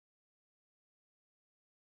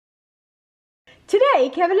Today,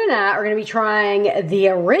 Kevin and I are going to be trying the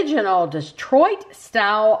original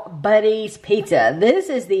Detroit-style Buddy's Pizza. This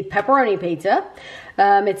is the pepperoni pizza.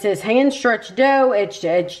 It says hand-stretched dough,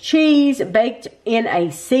 edge-to-edge cheese, baked in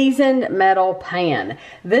a seasoned metal pan.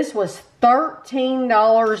 This was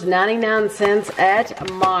 $13.99 at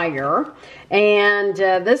Meijer. And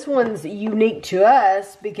this one's unique to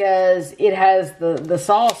us because it has the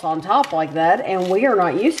sauce on top like that, and we are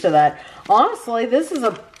not used to that. Honestly, this is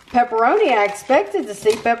a pepperoni. I expected to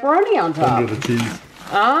see pepperoni on top. Under the cheese.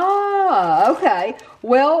 Ah, okay.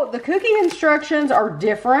 Well, the cooking instructions are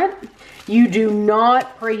different. You do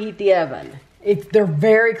not preheat the oven. They're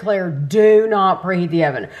very clear. Do not preheat the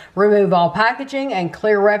oven. Remove all packaging and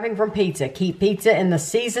clear wrapping from pizza. Keep pizza in the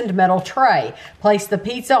seasoned metal tray. Place the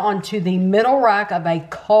pizza onto the middle rack of a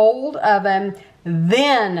cold oven.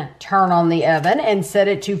 Then turn on the oven and set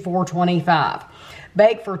it to 425.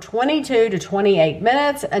 Bake for 22 to 28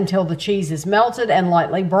 minutes until the cheese is melted and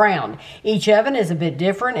lightly browned. Each oven is a bit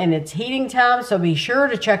different in its heating time, so be sure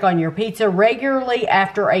to check on your pizza regularly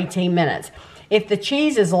after 18 minutes. If the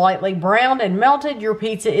cheese is lightly browned and melted, your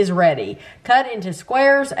pizza is ready. Cut into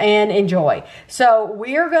squares and enjoy. So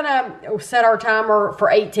we are going to set our timer for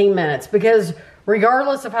 18 minutes because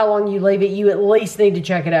regardless of how long you leave it, you at least need to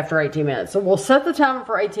check it after 18 minutes. So we'll set the timer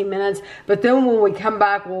for 18 minutes, but then when we come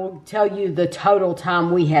back, we'll tell you the total time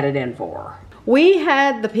we had it in for. We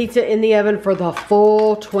had the pizza in the oven for the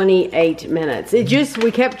full 28 minutes.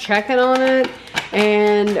 We kept checking on it,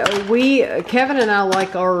 and Kevin and I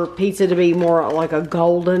like our pizza to be more like a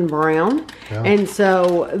golden brown. Yeah. And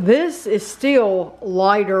so this is still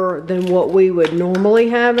lighter than what we would normally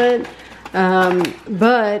have it.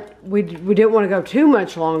 But we didn't want to go too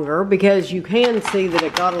much longer because you can see that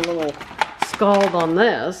it got a little scald on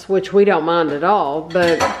this, which we don't mind at all.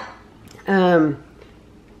 But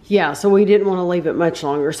yeah, so we didn't want to leave it much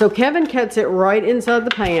longer. So Kevin cuts it right inside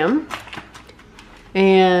the pan,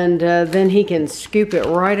 and then he can scoop it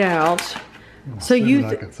right out. So you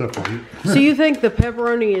think the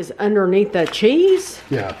pepperoni is underneath that cheese?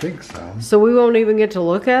 Yeah, I think so. So we won't even get to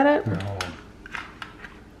look at it? No.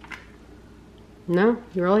 No,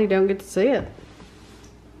 you really don't get to see it.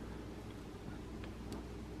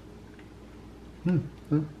 I'm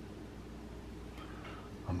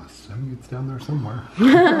assuming it's down there somewhere.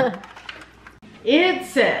 It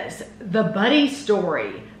says, the Buddy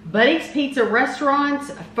story. Buddy's Pizza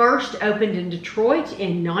restaurants first opened in Detroit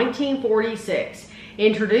in 1946.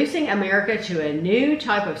 Introducing America to a new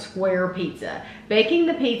type of square pizza. Baking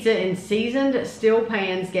the pizza in seasoned steel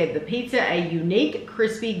pans gave the pizza a unique,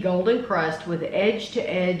 crispy golden crust with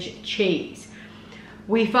edge-to-edge cheese.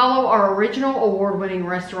 We follow our original award-winning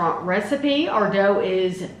restaurant recipe. Our dough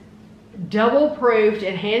is double-proofed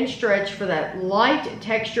and hand-stretched for that light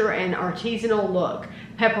texture and artisanal look.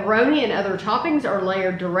 Pepperoni and other toppings are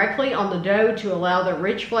layered directly on the dough to allow the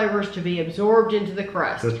rich flavors to be absorbed into the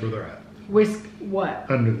crust. That's where they're at. What?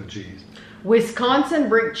 Under the cheese. Wisconsin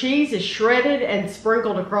brick cheese is shredded and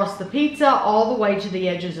sprinkled across the pizza all the way to the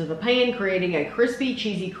edges of the pan, creating a crispy,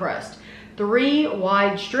 cheesy crust. 3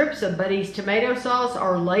 wide strips of Buddy's tomato sauce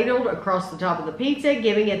are ladled across the top of the pizza,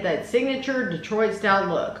 giving it that signature Detroit-style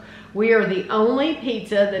look. We are the only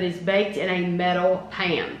pizza that is baked in a metal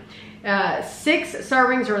pan. 6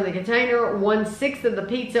 servings are in the container. 1/6 of the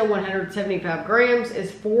pizza, 175 grams,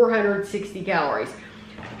 is 460 calories.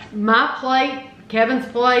 My plate, Kevin's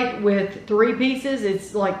plate with 3 pieces,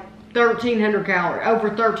 it's like 1,300 calories, over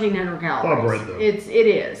 1,300 calories. A lot of bread though. It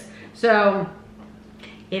is. So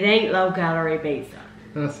it ain't low calorie pizza.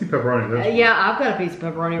 I see pepperoni there. Yeah, I've got a piece of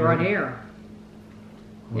pepperoni right here.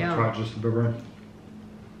 Let's try just the pepperoni.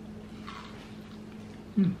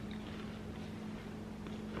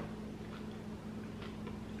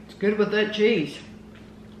 It's good with that cheese.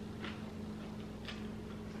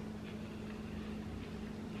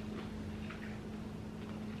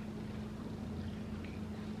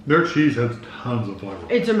 Their cheese has tons of flavor.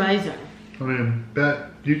 It's amazing. I mean,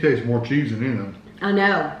 you taste more cheese than anything. I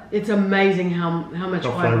know. It's amazing how much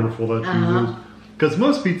flavorful that cheese is. Because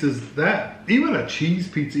most pizzas, even a cheese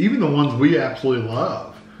pizza, even the ones we absolutely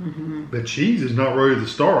love, the cheese is not really the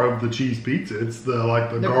star of the cheese pizza. It's the garlic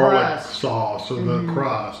crust sauce or the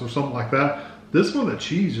crust or something like that. This one, the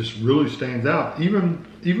cheese just really stands out. Even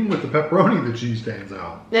with the pepperoni, the cheese stands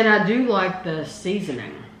out. And I do like the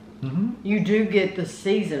seasoning. You do get the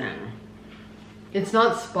seasoning. It's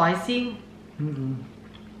not spicy.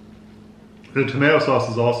 The tomato sauce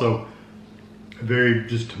is also very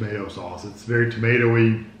just tomato sauce. It's very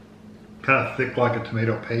tomatoey, kind of thick like a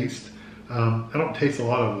tomato paste. I don't taste a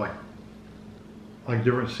lot of like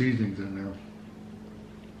different seasonings in there.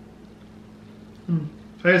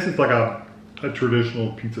 I guess it's like a a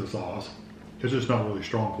traditional pizza sauce. It's just not really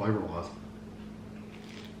strong flavor-wise.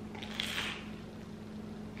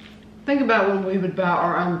 Think about when we would buy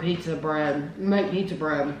our own pizza bread, make pizza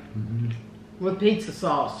bread with pizza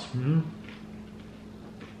sauce.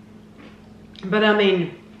 But I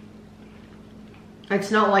mean,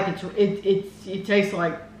 it's not like it tastes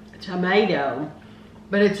like tomato,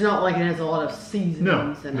 but it's not like it has a lot of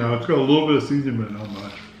seasonings in it. No, it's got a little bit of seasoning, but not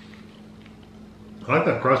much. I like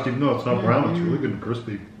that crust, even though it's not brown, it's really good and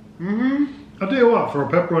crispy. I'll tell you what, for a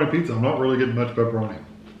pepperoni pizza, I'm not really getting much pepperoni.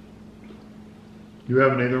 You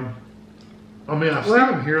haven't either? I mean, I've seen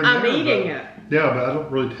them here and there. I'm eating it. Yeah, but I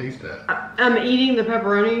don't really taste that. I'm eating the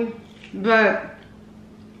pepperoni, but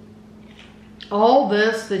all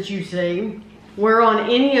this that you see, where on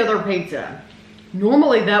any other pizza,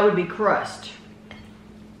 normally that would be crust.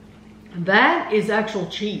 That is actual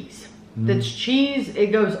cheese. That's cheese.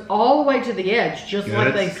 It goes all the way to the edge, just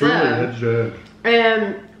like they said. Edge to edge.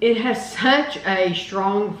 And it has such a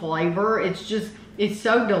strong flavor. It's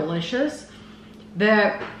so delicious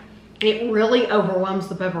that it really overwhelms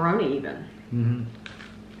the pepperoni even. And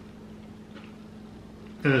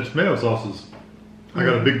the tomato sauce is, I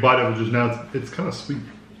got a big bite of it just now. It's kind of sweet.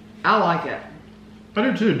 I like it. I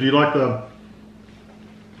do too. Do you like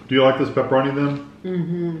this pepperoni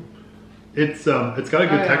then? It's got a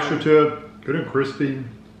good texture to it, good and crispy.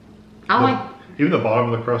 Even the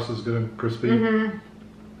bottom of the crust is good and crispy.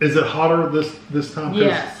 Is it hotter this time?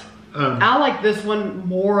 Yes. I like this one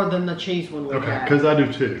more than the cheese one we had. Because I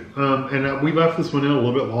do too. And we left this one in a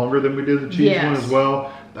little bit longer than we did the cheese one as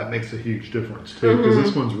well. That makes a huge difference too, because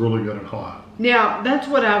this one's really good and hot. Now, that's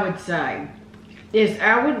what I would say, is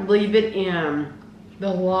I would leave it in the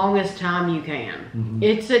longest time you can.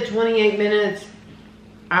 It's at 28 minutes.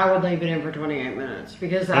 I would leave it in for 28 minutes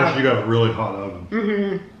because you got a really hot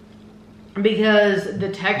oven. Because the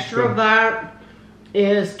texture of that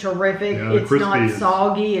is terrific. Yeah, it's not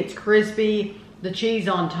soggy. It's crispy. The cheese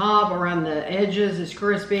on top around the edges is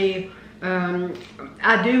crispy.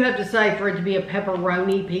 I do have to say, for it to be a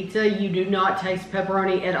pepperoni pizza, you do not taste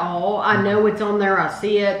pepperoni at all. I know it's on there. I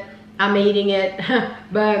see it. I'm eating it.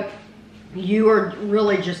 But you are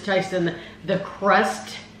really just tasting the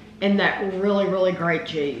crust and that really, really great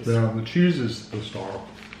cheese. Yeah, the cheese is the star.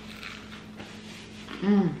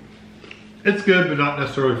 It's good, but not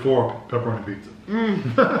necessarily for pepperoni pizza.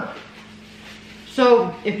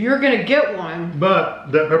 So, if you're going to get one...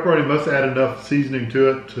 But that pepperoni must add enough seasoning to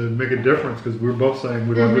it to make a difference, because we're both saying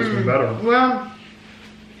we like this one better. Well,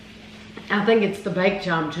 I think it's the bake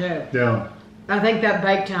time, too. Yeah. I think that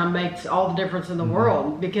bake time makes all the difference in the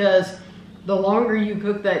world, because the longer you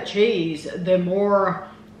cook that cheese, the more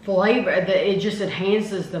flavor, it just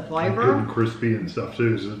enhances the flavor. Good and crispy and stuff,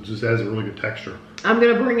 too, so it just has a really good texture. I'm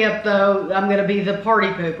going to bring up, though, I'm going to be the party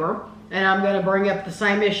pooper. And I'm going to bring up the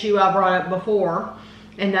same issue I brought up before,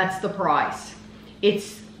 and that's the price.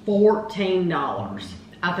 It's $14.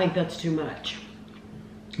 I think that's too much.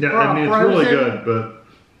 Yeah, I mean, it's really good, but...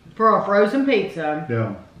 For a frozen pizza.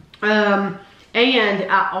 Yeah.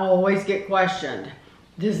 And I always get questioned,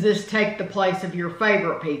 does this take the place of your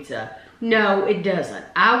favorite pizza? No, it doesn't.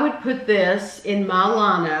 I would put this in my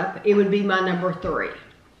lineup. It would be my number 3.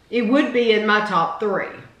 It would be in my top 3.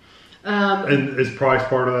 And is price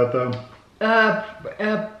part of that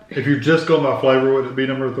though? If you're just going by flavor, would it be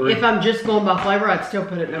number 3? If I'm just going by flavor, I'd still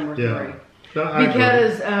put it number 3.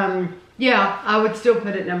 Because I would still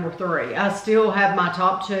put it number 3. I still have my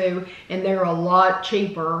top 2, and they're a lot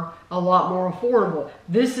cheaper, a lot more affordable.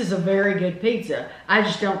 This is a very good pizza. I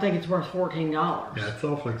just don't think it's worth $14. Yeah, it's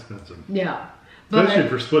awfully expensive. Yeah. Especially if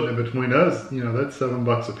you're splitting it between us, that's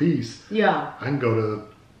 $7 a piece. Yeah. I can go to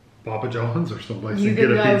Papa John's or someplace you and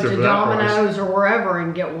get a pizza for that price. You can go to Domino's or wherever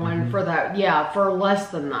and get one for that. Yeah, for less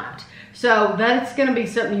than that. So that's going to be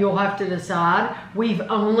something you'll have to decide. We've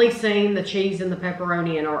only seen the cheese and the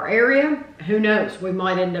pepperoni in our area. Who knows? We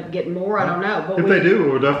might end up getting more. I don't know. But if they do,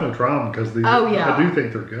 we'll definitely try them because I do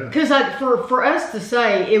think they're good. Because for us to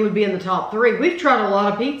say it would be in the top 3, we've tried a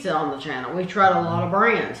lot of pizza on the channel. We've tried a lot of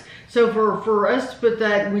brands. So for us to put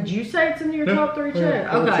that, would you say it's in your top 3 too?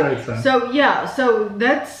 Yeah, okay. So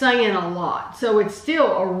that's saying a lot. So it's still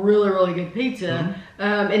a really, really good pizza.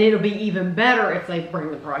 And it'll be even better if they bring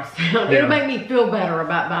the price down. It'll make me feel better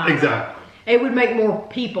about buying it. It would make more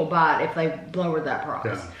people buy it if they lowered that price.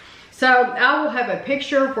 Yeah. So I will have a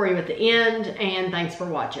picture for you at the end, and thanks for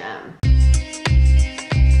watching.